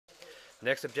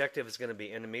Next objective is going to be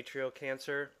endometrial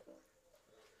cancer.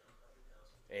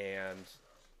 And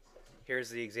here's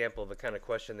the example of the kind of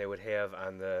question they would have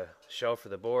on the shelf for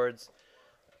the boards.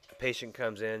 A patient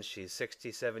comes in, she's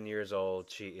 67 years old,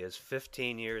 she is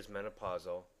 15 years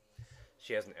menopausal.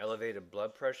 She has an elevated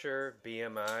blood pressure,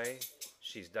 BMI,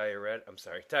 she's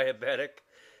diabetic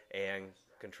and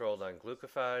controlled on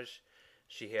glucophage.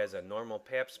 She has a normal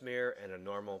pap smear and a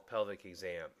normal pelvic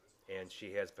exam, and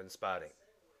she has been spotting.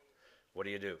 What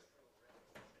do?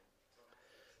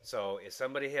 So if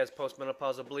somebody has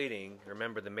postmenopausal bleeding,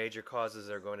 remember the major causes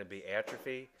are going to be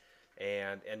atrophy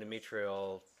and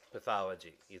endometrial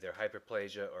pathology, either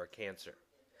hyperplasia or cancer.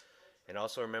 And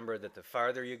also remember that the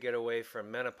farther you get away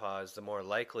from menopause, the more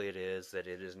likely it is that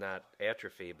it is not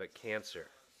atrophy but cancer.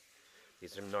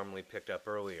 These are normally picked up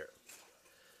earlier.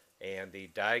 And the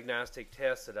diagnostic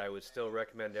test that I would still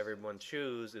recommend everyone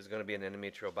choose is going to be an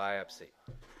endometrial biopsy.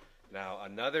 Now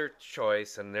another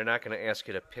choice, and they're not going to ask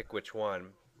you to pick which one,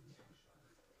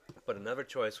 but another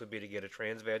choice would be to get a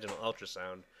transvaginal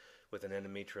ultrasound with an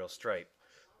endometrial stripe.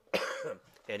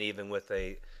 And even with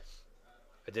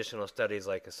additional studies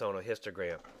like a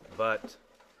sonohistogram. But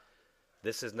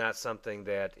this is not something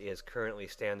that is currently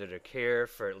standard of care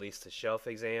for at least the shelf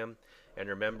exam. And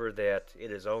remember that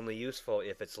it is only useful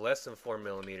if it's less than 4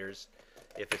 millimeters.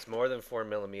 If it's more than 4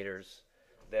 millimeters,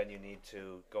 then you need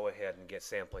to go ahead and get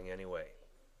sampling anyway.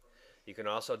 You can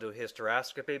also do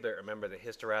hysteroscopy, but remember that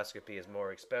hysteroscopy is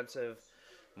more expensive,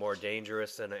 more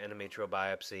dangerous than an endometrial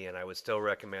biopsy, and I would still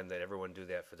recommend that everyone do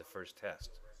that for the first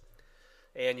test.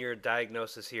 And your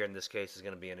diagnosis here in this case is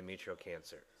going to be endometrial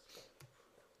cancer.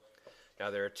 Now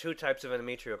there are two types of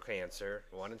endometrial cancer,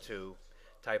 1 and 2.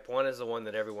 Type 1 is the one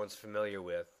that everyone's familiar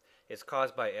with. It's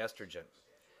caused by estrogen.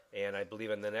 And I believe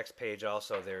on the next page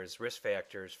also there's risk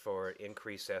factors for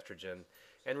increased estrogen.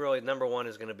 And really number 1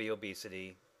 is going to be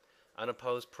obesity,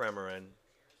 unopposed premarin,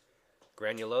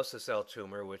 granulosa cell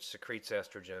tumor, which secretes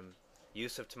estrogen,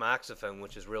 use of tamoxifen,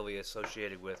 which is really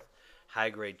associated with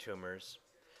high-grade tumors,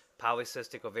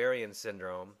 polycystic ovarian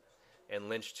syndrome, and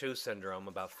Lynch 2 syndrome.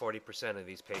 About 40% of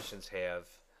these patients have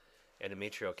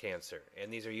endometrial cancer,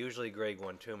 and these are usually grade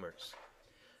 1 tumors.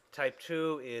 Type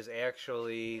 2 is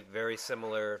actually very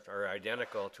similar or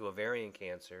identical to ovarian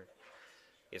cancer.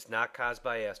 It's not caused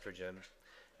by estrogen.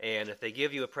 And if they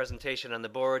give you a presentation on the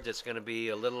board, it's going to be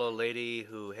a little old lady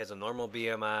who has a normal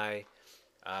BMI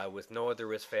with no other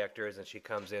risk factors, and she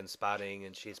comes in spotting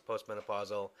and she's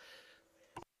postmenopausal,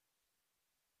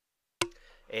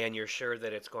 and you're sure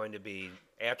that it's going to be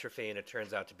atrophy, and it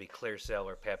turns out to be clear cell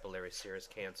or papillary serous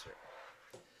cancer.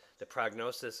 The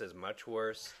prognosis is much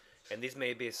worse, and these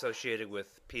may be associated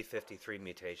with p53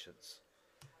 mutations.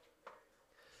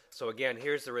 So again,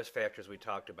 here's the risk factors we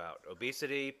talked about: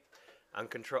 obesity,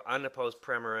 unopposed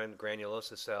premarin,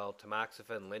 granulosa cell,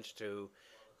 tamoxifen, Lynch 2,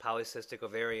 polycystic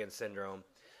ovarian syndrome.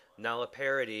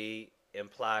 Nulliparity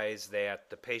implies that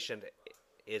the patient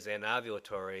is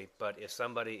anovulatory, but if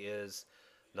somebody is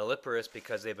nulliparous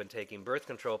because they've been taking birth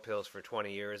control pills for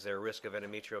 20 years, their risk of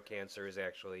endometrial cancer is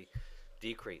actually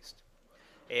decreased.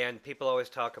 And people always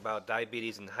talk about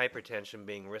diabetes and hypertension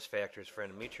being risk factors for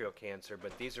endometrial cancer,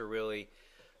 but these are really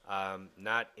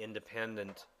not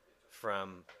independent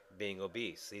from being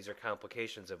obese. These are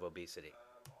complications of obesity.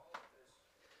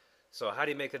 So how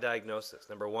do you make the diagnosis?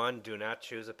 Number 1, do not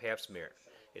choose a pap smear.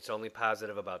 It's only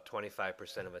positive about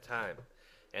 25% of the time.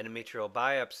 Endometrial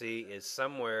biopsy is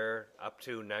somewhere up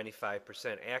to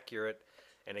 95% accurate,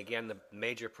 and again, the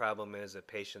major problem is that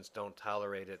patients don't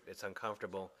tolerate it. It's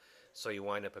uncomfortable, so you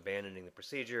wind up abandoning the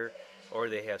procedure, or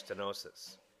they have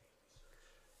stenosis.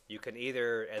 You can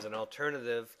either, as an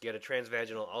alternative, get a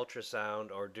transvaginal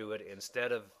ultrasound or do it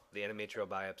instead of the endometrial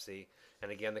biopsy,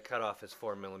 and again, the cutoff is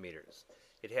 4 millimeters.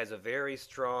 It has a very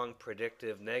strong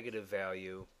predictive negative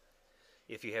value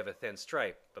if you have a thin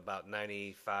stripe, about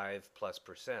 95+%.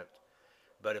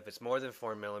 But if it's more than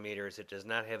 4 millimeters, it does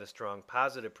not have a strong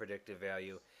positive predictive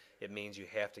value. It means you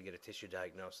have to get a tissue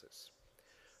diagnosis.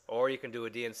 Or you can do a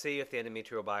DNC if the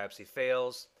endometrial biopsy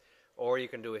fails, or you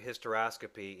can do a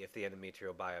hysteroscopy if the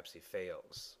endometrial biopsy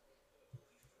fails.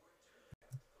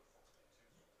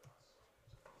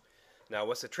 Now,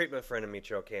 what's the treatment for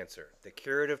endometrial cancer? The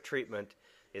curative treatment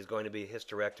is going to be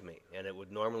hysterectomy, and it would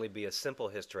normally be a simple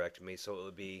hysterectomy, so it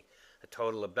would be a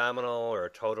total abdominal or a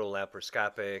total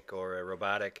laparoscopic or a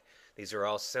robotic. These are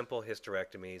all simple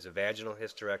hysterectomies. A vaginal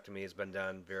hysterectomy has been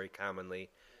done very commonly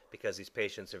because these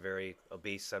patients are very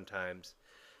obese sometimes.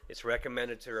 It's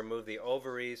recommended to remove the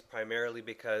ovaries primarily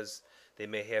because they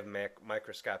may have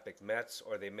microscopic mets,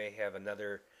 or they may have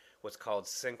another what's called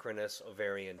synchronous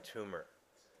ovarian tumor.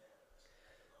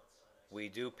 We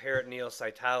do peritoneal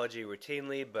cytology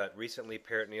routinely, but recently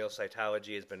peritoneal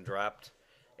cytology has been dropped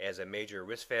as a major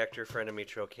risk factor for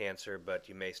endometrial cancer, but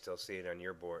you may still see it on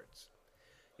your boards.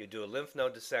 You do a lymph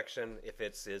node dissection if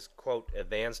it is, quote,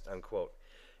 advanced, unquote.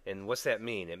 And what's that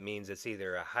mean? It means it's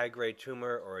either a high-grade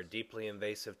tumor or a deeply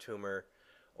invasive tumor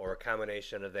or a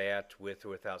combination of that with or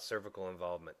without cervical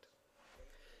involvement.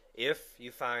 If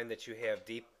you find that you have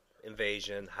deep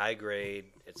invasion, high grade,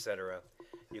 etc.,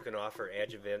 you can offer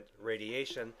adjuvant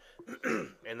radiation,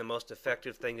 and the most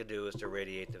effective thing to do is to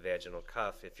radiate the vaginal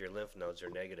cuff if your lymph nodes are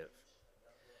negative.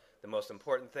 The most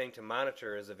important thing to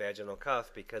monitor is the vaginal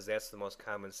cuff because that's the most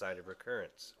common site of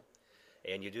recurrence.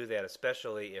 And you do that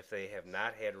especially if they have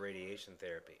not had radiation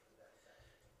therapy.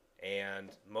 And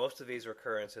most of these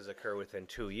recurrences occur within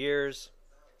 2 years.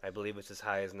 I believe it's as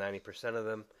high as 90% of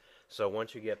them. So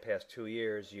once you get past 2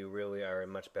 years, you really are in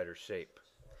much better shape.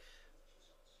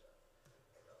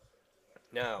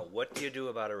 Now, what do you do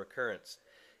about a recurrence?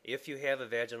 If you have a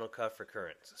vaginal cuff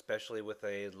recurrence, especially with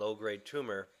a low-grade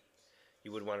tumor,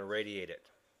 you would want to radiate it.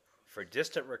 For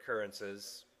distant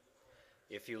recurrences,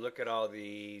 if you look at all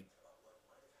the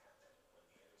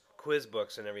quiz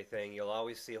books and everything, you'll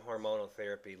always see hormonal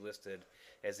therapy listed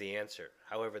as the answer.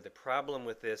 However, the problem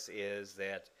with this is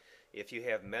that if you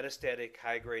have metastatic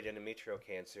high-grade endometrial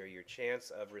cancer, your chance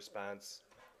of response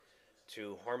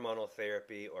to hormonal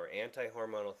therapy or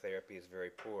anti-hormonal therapy is very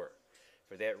poor.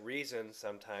 For that reason,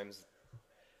 sometimes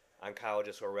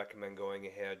oncologists will recommend going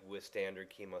ahead with standard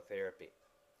chemotherapy.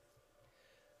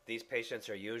 These patients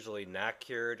are usually not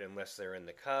cured unless they're in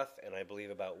the cuff, and I believe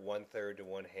about 1/3 to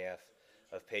 1/2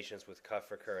 of patients with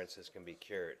cuff recurrences can be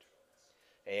cured.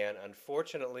 And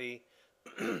unfortunately,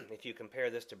 if you compare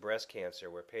this to breast cancer,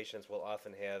 where patients will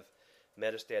often have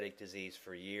metastatic disease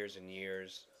for years and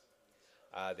years,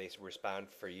 they respond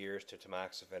for years to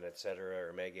tamoxifen, etc.,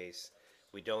 or Megace,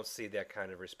 we don't see that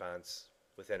kind of response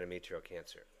with endometrial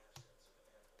cancer.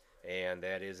 And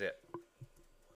that is it.